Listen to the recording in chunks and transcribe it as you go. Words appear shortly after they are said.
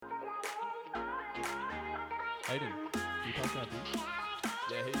Aiden, can you pass me that beer?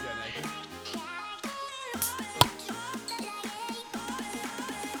 Yeah, here you go, Nathan.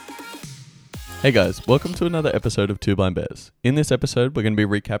 Hey guys, welcome to another episode of Two Blind Bears. In this episode, we're going to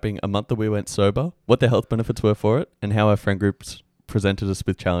be recapping a month that we went sober, what the health benefits were for it, and how our friend groups presented us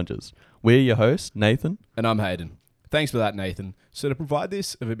with challenges. We're your hosts, Nathan. And I'm Hayden. Thanks for that, Nathan. So to provide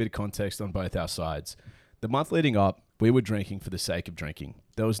this of a bit of context on both our sides, the month leading up, we were drinking for the sake of drinking.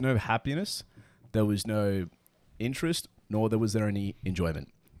 There was no happiness, there was no interest, nor was there any enjoyment.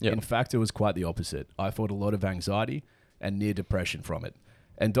 Yep. In fact, it was quite the opposite. I felt a lot of anxiety and near depression from it.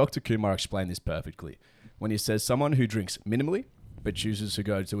 And Dr. Kumar explained this perfectly when he says someone who drinks minimally but chooses to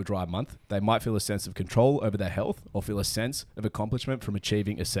go to a dry month, they might feel a sense of control over their health or feel a sense of accomplishment from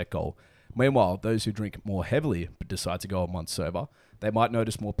achieving a set goal. Meanwhile, those who drink more heavily but decide to go a month sober, they might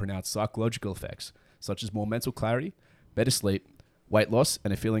notice more pronounced psychological effects, such as more mental clarity, better sleep, weight loss,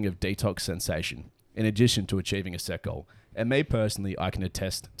 and a feeling of detox sensation, in addition to achieving a set goal. And me personally, I can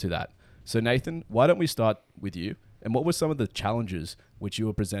attest to that. So Nathan, why don't we start with you? And what were some of the challenges which you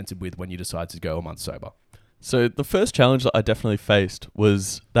were presented with when you decided to go a month sober? So the first challenge that I definitely faced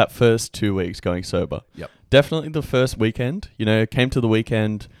was that first 2 weeks going sober. Yep. Definitely the first weekend, came to the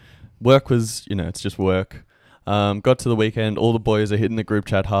weekend, work was, it's just work. Got to the weekend, all the boys are hitting the group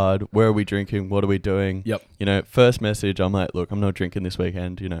chat hard. Where are we drinking? What are we doing? Yep. First message, I'm like, look, I'm not drinking this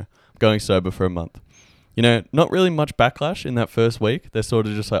weekend, I'm going sober for a month. Not really much backlash in that first week. They're sort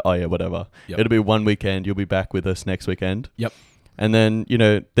of just like, oh yeah, whatever. Yep. It'll be one weekend. You'll be back with us next weekend. Yep. And then,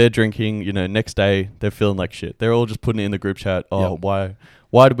 they're drinking, next day they're feeling like shit. They're all just putting it in the group chat. Oh, Yep.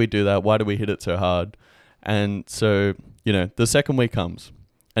 why did we do that? Why did we hit it so hard? And so, the second week comes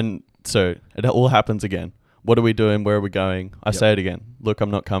and so it all happens again. What are we doing? Where are we going? I Yep. say it again. Look,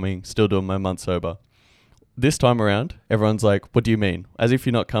 I'm not coming. Still doing my month sober. This time around, everyone's like, what do you mean? As if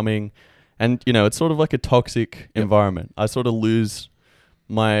you're not coming. And, it's sort of like a toxic Yep. environment. I sort of lose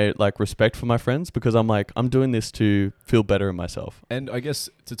my respect for my friends because I'm like, I'm doing this to feel better in myself. And I guess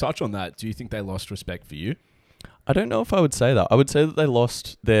to touch on that, do you think they lost respect for you? I don't know if I would say that. I would say that they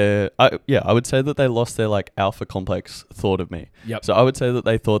lost I would say that they lost their alpha complex thought of me. Yep. So I would say that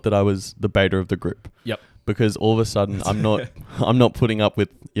they thought that I was the beta of the group. Yep. Because all of a sudden I'm not putting up with,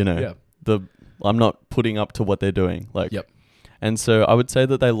 Yeah. I'm not putting up to what they're doing. Yep. And so I would say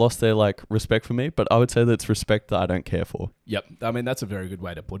that they lost their respect for me, but I would say that it's respect that I don't care for. Yep. I mean, that's a very good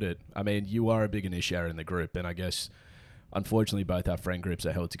way to put it. I mean, you are a big initiator in the group, and I guess, unfortunately, both our friend groups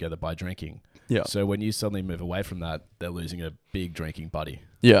are held together by drinking. Yeah. So when you suddenly move away from that, they're losing a big drinking buddy.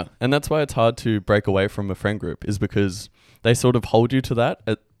 Yeah. And that's why it's hard to break away from a friend group, is because they sort of hold you to that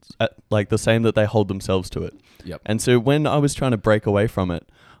at the same that they hold themselves to it. Yep. And so when I was trying to break away from it,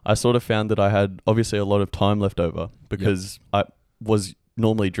 I sort of found that I had obviously a lot of time left over because I was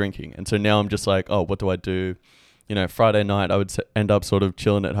normally drinking. And so now I'm just like, oh, what do I do? Friday night I would end up sort of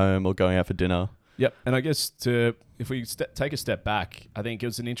chilling at home or going out for dinner. Yep. And I guess if we take a step back, I think it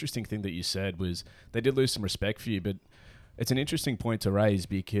was an interesting thing that you said was they did lose some respect for you, but it's an interesting point to raise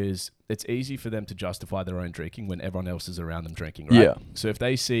because it's easy for them to justify their own drinking when everyone else is around them drinking, right? Yeah. So if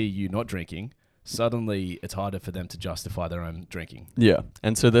they see you not drinking, suddenly it's harder for them to justify their own drinking. Yeah.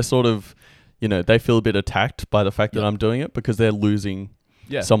 And so they're sort of, they feel a bit attacked by the fact that Yep. I'm doing it because they're losing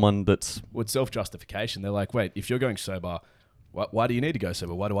someone that's... With self-justification, they're like, wait, if you're going sober, why do you need to go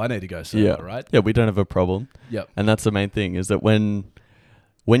sober? Why do I need to go sober, right? Yeah, we don't have a problem. Yep. And that's the main thing, is that when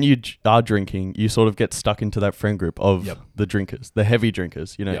you are drinking, you sort of get stuck into that friend group of Yep. the drinkers, the heavy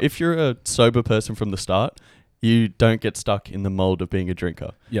drinkers. Yep. If you're a sober person from the start, you don't get stuck in the mold of being a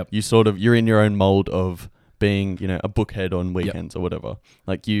drinker. Yep. You're in your own mold of being, a bookhead on weekends or whatever.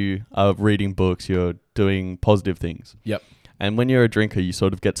 Like you are reading books, you're doing positive things. Yep. And when you're a drinker, you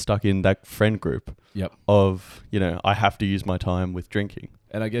sort of get stuck in that friend group Yep. of, I have to use my time with drinking.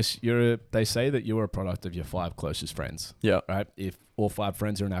 And I guess they say that you're a product of your 5 closest friends. Yeah. Right? If all 5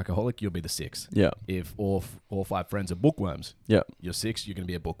 friends are an alcoholic, you'll be the 6th. Yeah. If all 5 friends are bookworms, Yeah. you're 6, you're going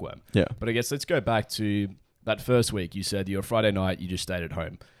to be a bookworm. Yeah. But I guess let's go back to that first week. You said you're Friday night, you just stayed at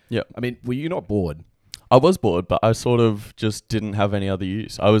home. Yeah. I mean, were you not bored? I was bored, but I sort of just didn't have any other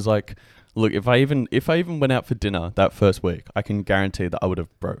use. I was like, look, if I even went out for dinner that first week, I can guarantee that I would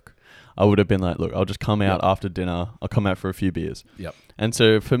have broke. I would have been like, look, I'll just come out after dinner. I'll come out for a few beers. Yep. And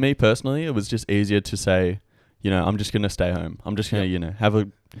so for me personally, it was just easier to say, I'm just going to stay home. I'm just going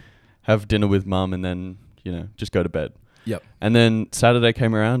to, have dinner with mum and then, just go to bed. Yep. And then Saturday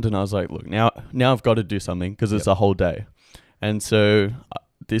came around and I was like, look, now I've got to do something because it's a whole day. And so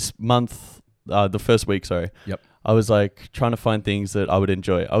this month, the first week, Yep. I was like trying to find things that I would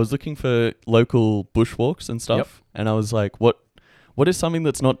enjoy. I was looking for local bushwalks and stuff. Yep. And I was like, what what is something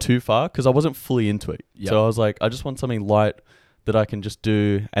that's not too far? Because I wasn't fully into it. Yep. So I was like, I just want something light that I can just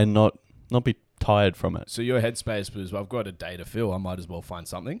do and not be tired from it. So your headspace was, well, I've got a day to fill. I might as well find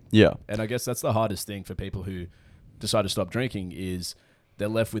something. Yeah. And I guess that's the hardest thing for people who decide to stop drinking is they're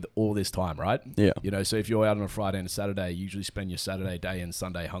left with all this time, right? Yeah. You know, so if you're out on a Friday and a Saturday, you usually spend your Saturday day and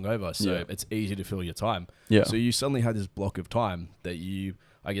Sunday hungover. So Yeah. it's easy to fill your time. Yeah. So you suddenly had this block of time that you,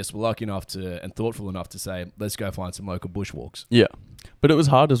 I guess, were lucky enough to and thoughtful enough to say, let's go find some local bushwalks. Yeah. But it was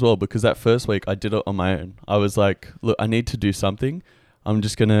hard as well because that first week I did it on my own. I was like, look, I need to do something. I'm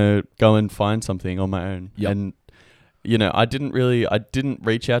just going to go and find something on my own. Yep. And, you know, I didn't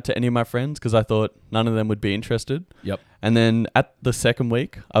reach out to any of my friends because I thought none of them would be interested. Yep. And then at the second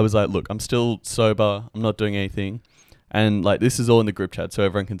week, I was like, look, I'm still sober. I'm not doing anything. And like, this is all in the group chat so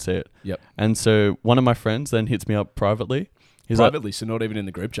everyone can see it. Yep. And so one of my friends then hits me up privately. He's Privately, like, so not even in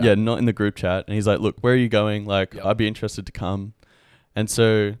the group chat. yeah, not in the group chat. And he's like, look, where are you going? Like, Yep. I'd be interested to come. And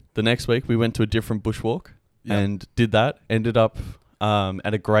so the next week we went to a different bushwalk Yep. and did that. Ended up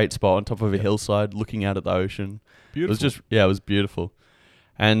at a great spot on top of a Yep. hillside looking out at the ocean. Beautiful. It was just, yeah, it was beautiful.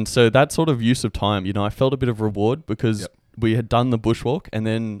 And so that sort of use of time, you know, I felt a bit of reward because Yep. we had done the bushwalk. And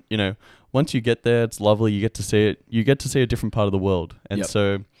then, you know, once you get there, it's lovely. You get to see it. You get to see a different part of the world. And Yep.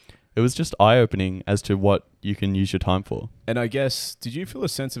 so it was just eye-opening as to what you can use your time for. And I guess, did you feel a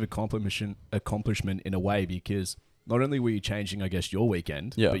sense of accomplishment in a way? Because not only were you changing, I guess, your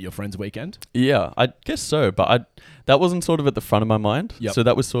weekend, Yeah. but your friend's weekend? Yeah, I guess so. But that wasn't sort of at the front of my mind. Yep. So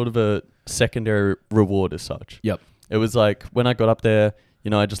that was sort of a secondary reward as such. Yep. It was like when I got up there, you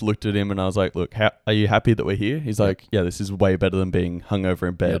know, I just looked at him and I was like, look, are you happy that we're here? He's Yep. like, yeah, this is way better than being hungover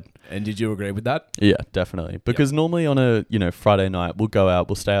in bed. Yep. And did you agree with that? Yeah, definitely. Because normally on a, you know, Friday night, we'll go out,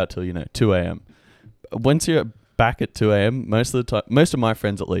 we'll stay out till, you know, 2 a.m. Once you're back at 2 a.m., most of my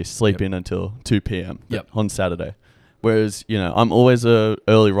friends at least sleep Yep. in until 2 p.m. Yep. on Saturday. Whereas, you know, I'm always a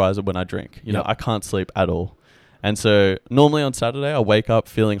early riser when I drink. You know, Yep. I can't sleep at all. And so normally on Saturday, I wake up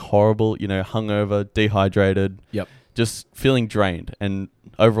feeling horrible, you know, hungover, dehydrated, Yep. just feeling drained and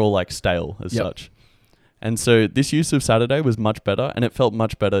overall like stale as Yep. such. And so this use of Saturday was much better, and it felt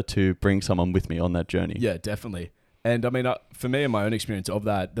much better to bring someone with me on that journey. Yeah, definitely. And I mean, for me and my own experience of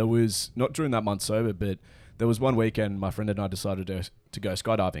that, there was, not during that month sober, but there was one weekend my friend and I decided to go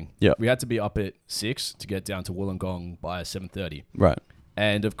skydiving. Yeah. We had to be up at 6 to get down to Wollongong by 7:30. Right.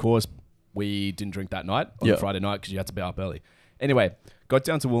 And of course, we didn't drink that night on Yeah. the Friday night because you had to be up early. Anyway, got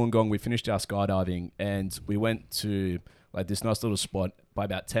down to Wollongong, we finished our skydiving, and we went to like this nice little spot by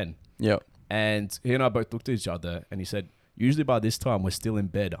about 10. Yeah. And he and I both looked at each other and he said, usually by this time we're still in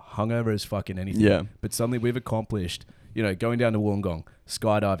bed, hungover as fucking anything. Yeah. But suddenly we've accomplished, you know, going down to Wollongong,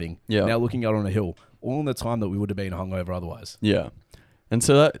 skydiving, Yeah. now looking out on a hill, all in the time that we would have been hungover otherwise. Yeah. And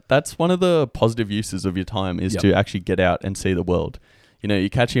so that's one of the positive uses of your time is Yep. to actually get out and see the world. You know, you're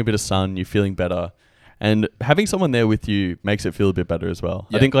catching a bit of sun, you're feeling better. And having someone there with you makes it feel a bit better as well.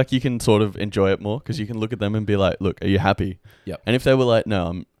 Yeah. I think like you can sort of enjoy it more because you can look at them and be like, look, are you happy? Yep. And if they were like, no,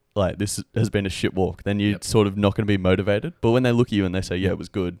 I'm like, this has been a shit walk, then you're Yep. sort of not going to be motivated. But when they look at you and they say, yeah, it was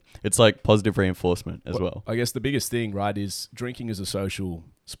good, it's like positive reinforcement as well. I guess the biggest thing, right, is drinking is a social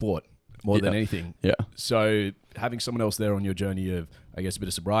sport more than Yeah. anything. Yeah. So having someone else there on your journey of, I guess, a bit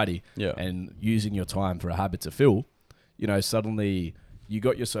of sobriety Yeah. and using your time for a habit to fill, you know, suddenly you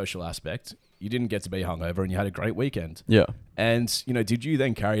got your social aspect. You didn't get to be hungover and you had a great weekend. Yeah. And, you know, did you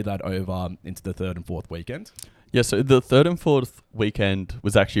then carry that over into the third and fourth weekend? Yeah, so the third and fourth weekend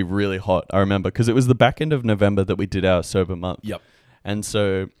was actually really hot, I remember, because it was the back end of November that we did our sober month. Yep. And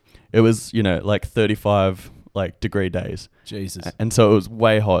so it was, you know, like 35 like degree days. Jesus. And so it was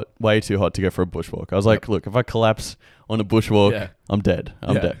way hot, way too hot to go for a bushwalk. I was like, look, if I collapse on a bushwalk, Yeah. I'm dead.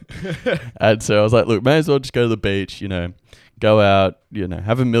 I'm Yeah. dead. And so I was like, look, may as well just go to the beach, you know, go out, you know,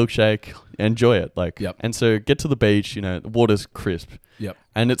 have a milkshake, enjoy it. Like, Yep. and so get to the beach, you know, the water's crisp. Yep.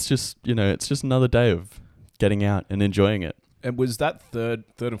 And it's just, you know, it's just another day of getting out and enjoying it. And was that third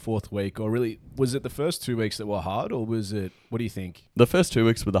and fourth week, or really, was it the first 2 weeks that were hard, or was it, what do you think? The first 2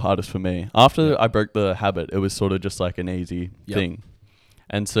 weeks were the hardest for me. After Yep. I broke the habit, it was sort of just like an easy Yep. thing.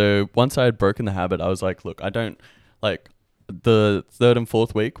 And so once I had broken the habit, I was like, look, I don't like the third and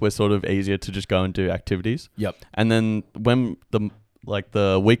fourth week were sort of easier to just go and do activities. Yep. And then when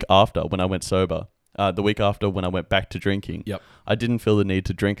the week after when I went sober, the week after when I went back to drinking, Yep. I didn't feel the need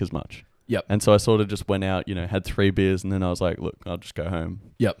to drink as much. Yep. And so I sort of just went out, you know, had 3 beers, and then I was like, look, I'll just go home.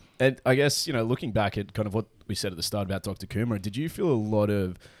 Yep. And I guess, you know, looking back at kind of what we said at the start about Dr. Kumar, did you feel a lot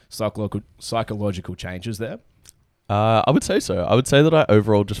of psychological changes there? I would say so. I would say that I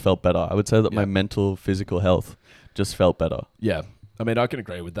overall just felt better. I would say that my Yeah. mental, physical health just felt better. Yeah. I mean, I can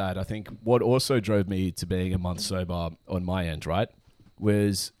agree with that. I think what also drove me to being a month sober on my end, right,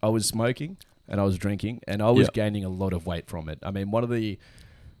 was I was smoking and I was drinking and I was Yeah. gaining a lot of weight from it. I mean, one of the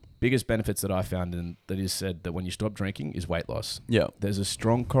biggest benefits that I found and that is said that when you stop drinking is weight loss. Yeah. There's a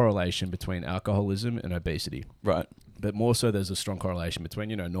strong correlation between alcoholism and obesity, Right. but more so there's a strong correlation between,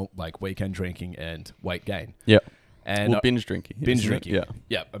 like weekend drinking and weight gain. Yeah. And Well, binge drinking. binge isn't it? drinking. Yeah.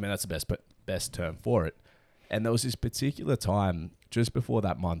 Yeah, I mean, that's the best term for it. And there was this particular time just before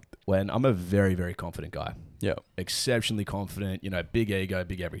that month when I'm a very, very confident guy, Yeah. exceptionally confident, big ego,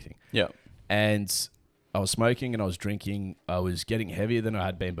 big everything. Yeah. And I was smoking and I was drinking. I was getting heavier than I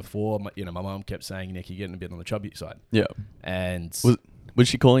had been before. My mom kept saying, Nick, you're getting a bit on the chubby side. Yeah. And Was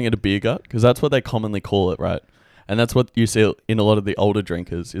she calling it a beer gut? Because that's what they commonly call it, right? And that's what you see in a lot of the older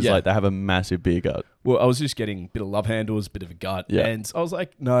drinkers is Yeah. like they have a massive beer gut. well, I was just getting a bit of love handles, a bit of a gut. Yeah. And I was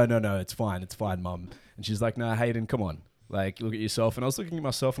like, no, it's fine, mum. And she's like, no, Hayden, come on. Like, look at yourself. And I was looking at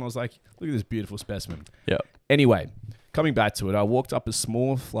myself and I was like, look at this beautiful specimen. Yeah. Anyway, coming back to it, I walked up a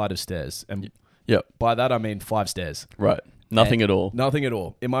small flight of stairs. And Yeah. by that, I mean 5 stairs. Right. Nothing at all. Nothing at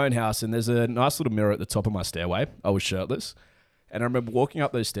all. In my own house. And there's a nice little mirror at the top of my stairway. I was shirtless. And I remember walking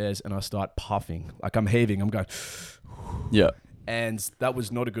up those stairs and I start puffing. Like I'm heaving. I'm going, Yeah. and that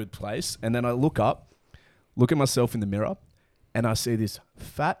was not a good place. And then I look at myself in the mirror, and I see this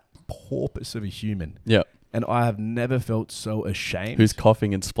fat porpoise of a human. Yeah. And I have never felt so ashamed. Who's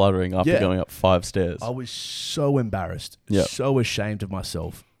coughing and spluttering after Yeah. going up 5 stairs. I was so embarrassed, Yeah. so ashamed of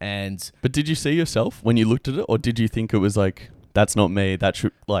myself. And But did you see yourself when you looked at it, or did you think it was like, that's not me, that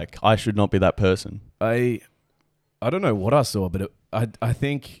should, like, I should not be that person? I don't know what I saw, but I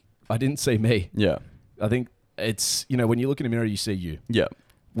think I didn't see me. Yeah. I think it's, when you look in a mirror, you see you. Yeah.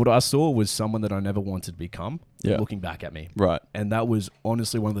 What I saw was someone that I never wanted to become Yeah. looking back at me. Right. And that was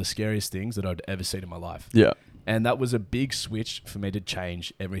honestly one of the scariest things that I'd ever seen in my life. Yeah. And that was a big switch for me to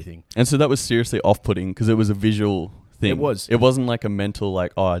change everything. And so that was seriously off-putting because it was a visual thing. It was. It wasn't like a mental,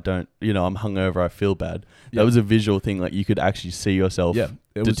 like, oh, I don't, I'm hungover, I feel bad. Yeah. That was a visual thing. Like you could actually see yourself Yeah,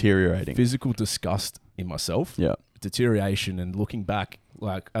 it was deteriorating. physical disgust in myself, Yeah. deterioration, and looking back,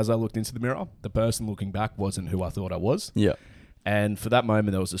 like as I looked into the mirror, the person looking back wasn't who I thought I was. Yeah. And for that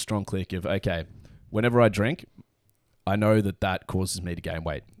moment, there was a strong click of, okay, whenever I drink, I know that causes me to gain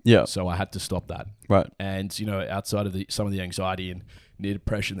weight. Yeah. So I had to stop that. Right. And, outside of some of the anxiety and near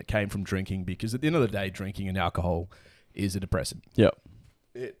depression that came from drinking, because at the end of the day, drinking and alcohol is a depressant. Yeah.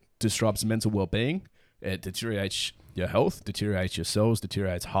 It disrupts mental well-being. It deteriorates your health, deteriorates your cells,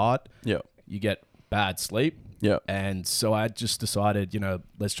 deteriorates heart. Yeah. You get bad sleep. Yeah. And so I just decided,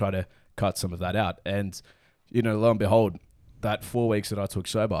 let's try to cut some of that out. And, lo and behold, that 4 weeks that I took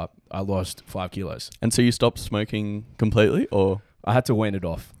sober, I lost 5 kilos. And so you stopped smoking completely, or? I had to wean it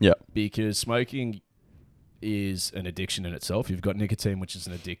off. Yeah. Because smoking is an addiction in itself. You've got nicotine, which is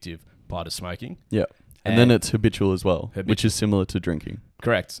an addictive part of smoking. Yeah. And then it's habitual as well, which Habitual. is similar to drinking.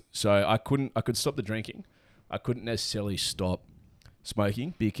 Correct. So I could stop the drinking. I couldn't necessarily stop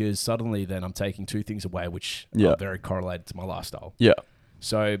smoking because suddenly then I'm taking 2 things away, which Yeah. are very correlated to my lifestyle. Yeah.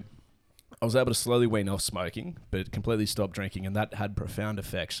 So I was able to slowly wean off smoking, but completely stop drinking. And that had profound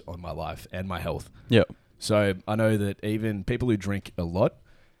effects on my life and my health. Yeah. So I know that even people who drink a lot,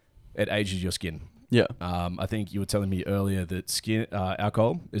 it ages your skin. Yeah. I think you were telling me earlier that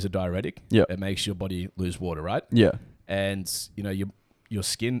alcohol is a diuretic. Yeah. It makes your body lose water, right? Yeah. And, your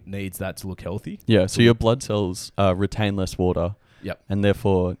skin needs that to look healthy. Yeah. So your blood cells retain less water. Yep. And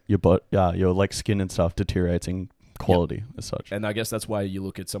therefore your your like skin and stuff deteriorates in quality as such. And I guess that's why you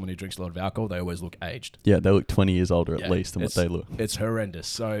look at someone who drinks a lot of alcohol, they always look aged. Yeah, they look 20 years older at Yeah, least than what they look. It's horrendous.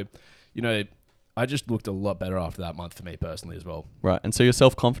 So, I just looked a lot better after that month for me personally as well. Right. And so your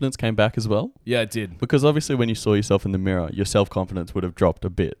self-confidence came back as well? Yeah, it did. Because obviously when you saw yourself in the mirror, your self-confidence would have dropped a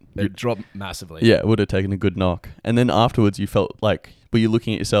bit. It dropped massively. Yeah, it would have taken a good knock. And then afterwards you felt like, were you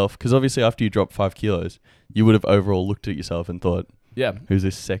looking at yourself? Because obviously after you dropped 5 kilos, you would have overall looked at yourself and thought, Yeah. who's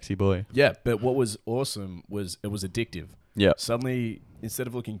this sexy boy? Yeah. But what was awesome was it was addictive. Yeah. Suddenly, instead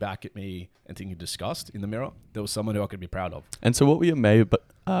of looking back at me and thinking disgust in the mirror, there was someone who I could be proud of. And so what were your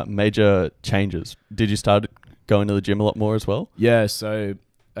major changes? Did you start going to the gym a lot more as well? Yeah, so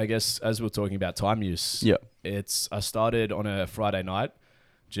I guess as we're talking about time use, Yeah. I started on a Friday night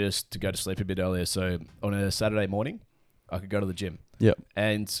just to go to sleep a bit earlier. So on a Saturday morning, I could go to the gym. Yeah.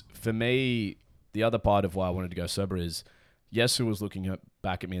 And for me, the other part of why I wanted to go sober is, yes, who was looking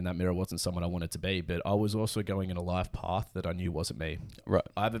back at me in that mirror wasn't someone I wanted to be, but I was also going in a life path that I knew wasn't me. Right.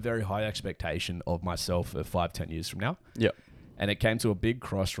 I have a very high expectation of myself of 5-10 years from now. Yeah. And it came to a big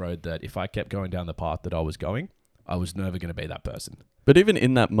crossroad that if I kept going down the path that I was going, I was never going to be that person. But even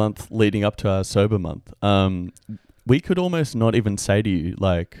in that month leading up to our sober month, we could almost not even say to you,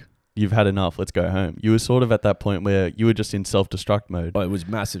 like, you've had enough, let's go home. You were sort of at that point where you were just in self-destruct mode. Oh, it was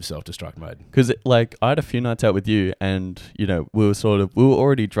massive self-destruct mode. Because like I had a few nights out with you, and we were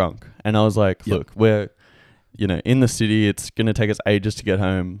already drunk, and I was like, Yep. look, we're in the city. It's gonna take us ages to get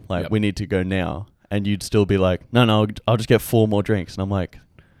home. Like Yep. we need to go now. And you'd still be like, no, I'll just get 4 more drinks. And I'm like,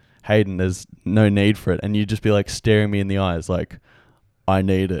 Hayden, there's no need for it. And you'd just be like staring me in the eyes, like, I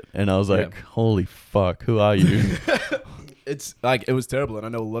need it. And I was like, holy fuck, who are you? It's like, it was terrible. And I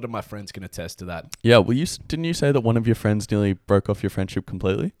know a lot of my friends can attest to that. Yeah, well, didn't you say that one of your friends nearly broke off your friendship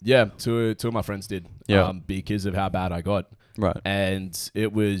completely? Yeah, two of my friends did. Yeah. Because of how bad I got. Right. And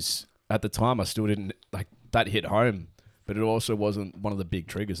it was, at the time, I still didn't, like, that hit home. But it also wasn't one of the big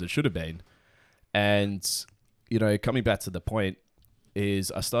triggers it should have been. And, coming back to the point is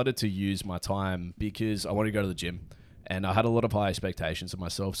I started to use my time because I wanted to go to the gym, and I had a lot of high expectations of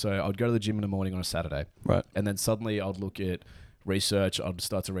myself. So I would go to the gym in the morning on a Saturday. Right. And then suddenly I'd look at research. I'd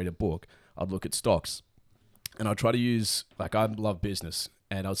start to read a book. I'd look at stocks, and I'd try to use, like, I love business,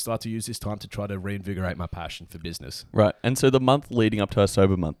 and I'd start to use this time to try to reinvigorate my passion for business. Right. And so the month leading up to our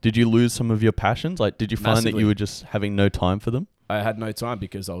sober month, did you lose some of your passions? Like, did you find that Massively. you were just having no time for them? I had no time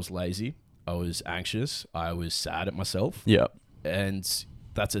because I was lazy. I was anxious. I was sad at myself. Yeah. And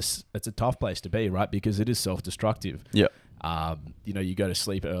it's a tough place to be, right? Because it is self-destructive. Yeah. You go to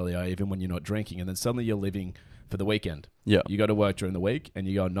sleep earlier even when you're not drinking, and then suddenly you're living for the weekend. Yeah. You go to work during the week, and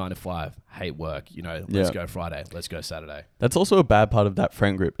you go 9 to 5, hate work. Let's go Friday, let's go Saturday. That's also a bad part of that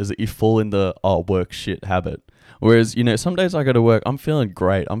friend group, is that you fall in the work shit habit. Whereas, some days I go to work, I'm feeling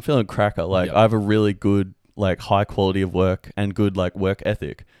great. I'm feeling cracker. Like, Yep. I have a really good, like, high quality of work and good, like, work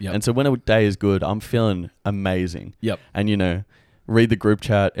ethic. Yep. And so when a day is good, I'm feeling amazing. Yep. And, read the group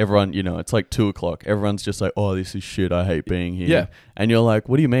chat. Everyone, it's like 2:00. Everyone's just like, oh, this is shit. I hate being here. Yeah. And you're like,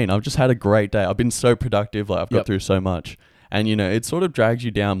 what do you mean? I've just had a great day. I've been so productive. Like, I've got Yep. through so much. And, it sort of drags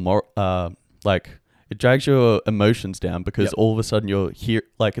you down more, it drags your emotions down because Yep. all of a sudden you're here,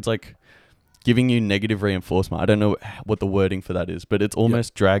 like, it's like giving you negative reinforcement. I don't know what the wording for that is, but it's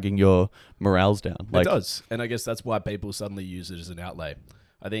almost dragging your morals down. Like, It does. And I guess that's why people suddenly use it as an outlet.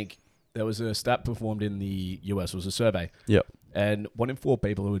 I think there was a stat performed in the US, it was a survey. Yep. And 1 in 4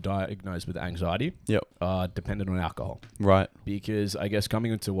 people who are diagnosed with anxiety Yep. are dependent on alcohol. Right. Because I guess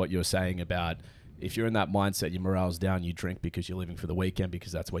coming into what you're saying about if you're in that mindset, your morale's down, you drink because you're living for the weekend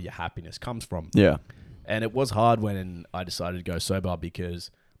because that's where your happiness comes from. Yeah. And it was hard when I decided to go sober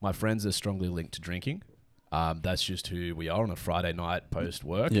because my friends are strongly linked to drinking. That's just who we are on a Friday night post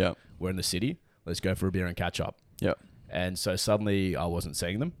work. Yeah. We're in the city. Let's go for a beer and catch up. Yep. And so suddenly I wasn't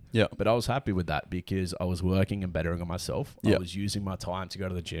seeing them. Yeah. But I was happy with that because I was working and bettering on myself. Yeah. I was using my time to go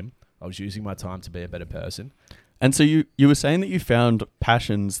to the gym. I was using my time to be a better person. And so you were saying that you found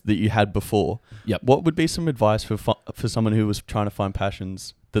passions that you had before. Yep. What would be some advice for someone who was trying to find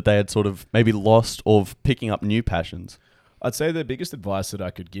passions that they had sort of maybe lost, or picking up new passions? I'd say the biggest advice that I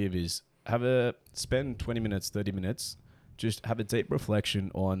could give is spend 20 minutes, 30 minutes, just have a deep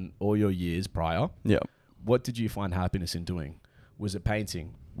reflection on all your years prior. Yeah. What did you find happiness in doing? Was it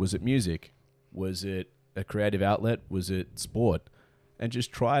painting? Was it music? Was it a creative outlet? Was it sport? And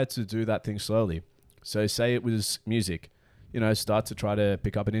just try to do that thing slowly. So say it was music, start to try to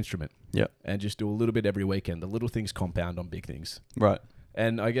pick up an instrument. Yeah. And just do a little bit every weekend. The little things compound on big things. Right.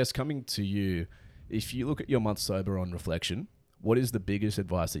 And I guess coming to you, if you look at your month sober on reflection, what is the biggest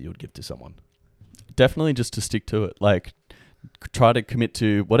advice that you would give to someone? Definitely just to stick to it. Like, try to commit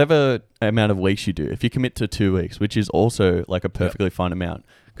to whatever amount of weeks you do. If you commit to 2 weeks, which is also like a perfectly fine amount,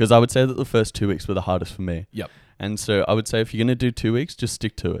 because I would say that the first 2 weeks were the hardest for me. Yep. And so I would say if you're going to do 2 weeks, just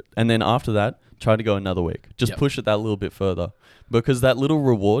stick to it. And then after that, try to go another week. Just push it that little bit further, because that little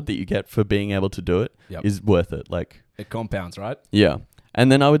reward that you get for being able to do it is worth it. Like, it compounds, right? Yeah.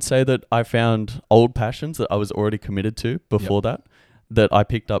 And then I would say that I found old passions that I was already committed to before that I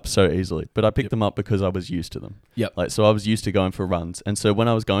picked up so easily. But I picked them up because I was used to them. Yep. Like, so I was used to going for runs. And so when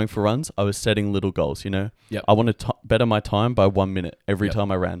I was going for runs, I was setting little goals, Yep. I wanted to better my time by 1 minute every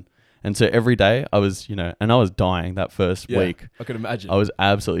time I ran. And so every day I was, and I was dying that first week. I could imagine. I was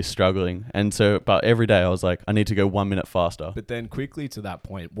absolutely struggling. And so, but every day I was like, I need to go 1 minute faster. But then quickly to that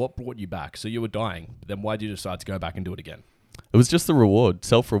point, what brought you back? So you were dying. Then why did you decide to go back and do it again? It was just the reward,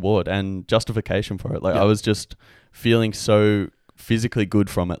 self-reward and justification for it. Like, I was just feeling so physically good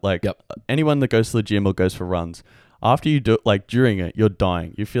from it. Like, anyone that goes to the gym or goes for runs, after you do, like, during it, you're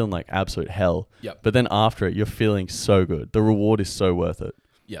dying. You're feeling like absolute hell. But then after it, you're feeling so good. The reward is so worth it.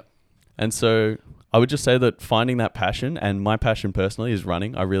 And so I would just say that finding that passion, and my passion personally is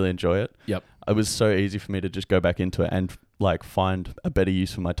running. I really enjoy it. Yep. It was so easy for me to just go back into it and like find a better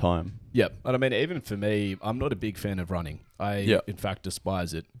use for my time. Yep. And I mean, even for me, I'm not a big fan of running. In fact,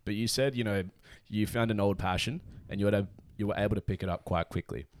 despise it. But you said, you found an old passion and you were able to pick it up quite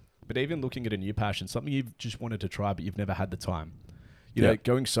quickly. But even looking at a new passion, something you've just wanted to try, but you've never had the time.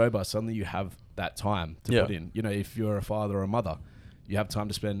 Going sober, suddenly you have that time to put in. If you're a father or a mother, you have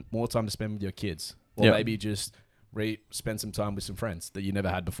more time to spend with your kids. Or maybe just spend some time with some friends that you never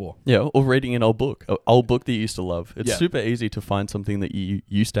had before. Yeah, or reading an old book that you used to love. It's super easy to find something that you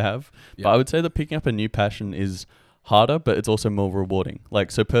used to have. But I would say that picking up a new passion is harder, but it's also more rewarding.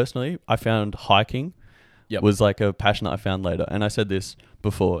 Like, so personally, I found hiking was like a passion that I found later. And I said this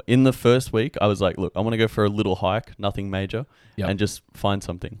before. In the first week, I was like, look, I want to go for a little hike, nothing major, and just find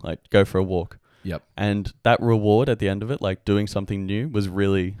something, like go for a walk. Yep. And that reward at the end of it, like doing something new, was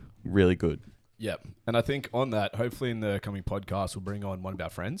really, really good. Yep. And I think on that, hopefully in the coming podcast, we'll bring on one of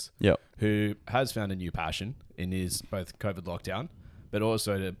our friends who has found a new passion in his both COVID lockdown, but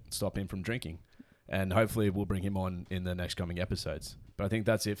also to stop him from drinking. And hopefully we'll bring him on in the next coming episodes. But I think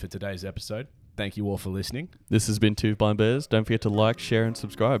that's it for today's episode. Thank you all for listening. This has been Two Blind Bears. Don't forget to like, share, and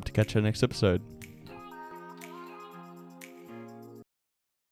subscribe to catch our next episode.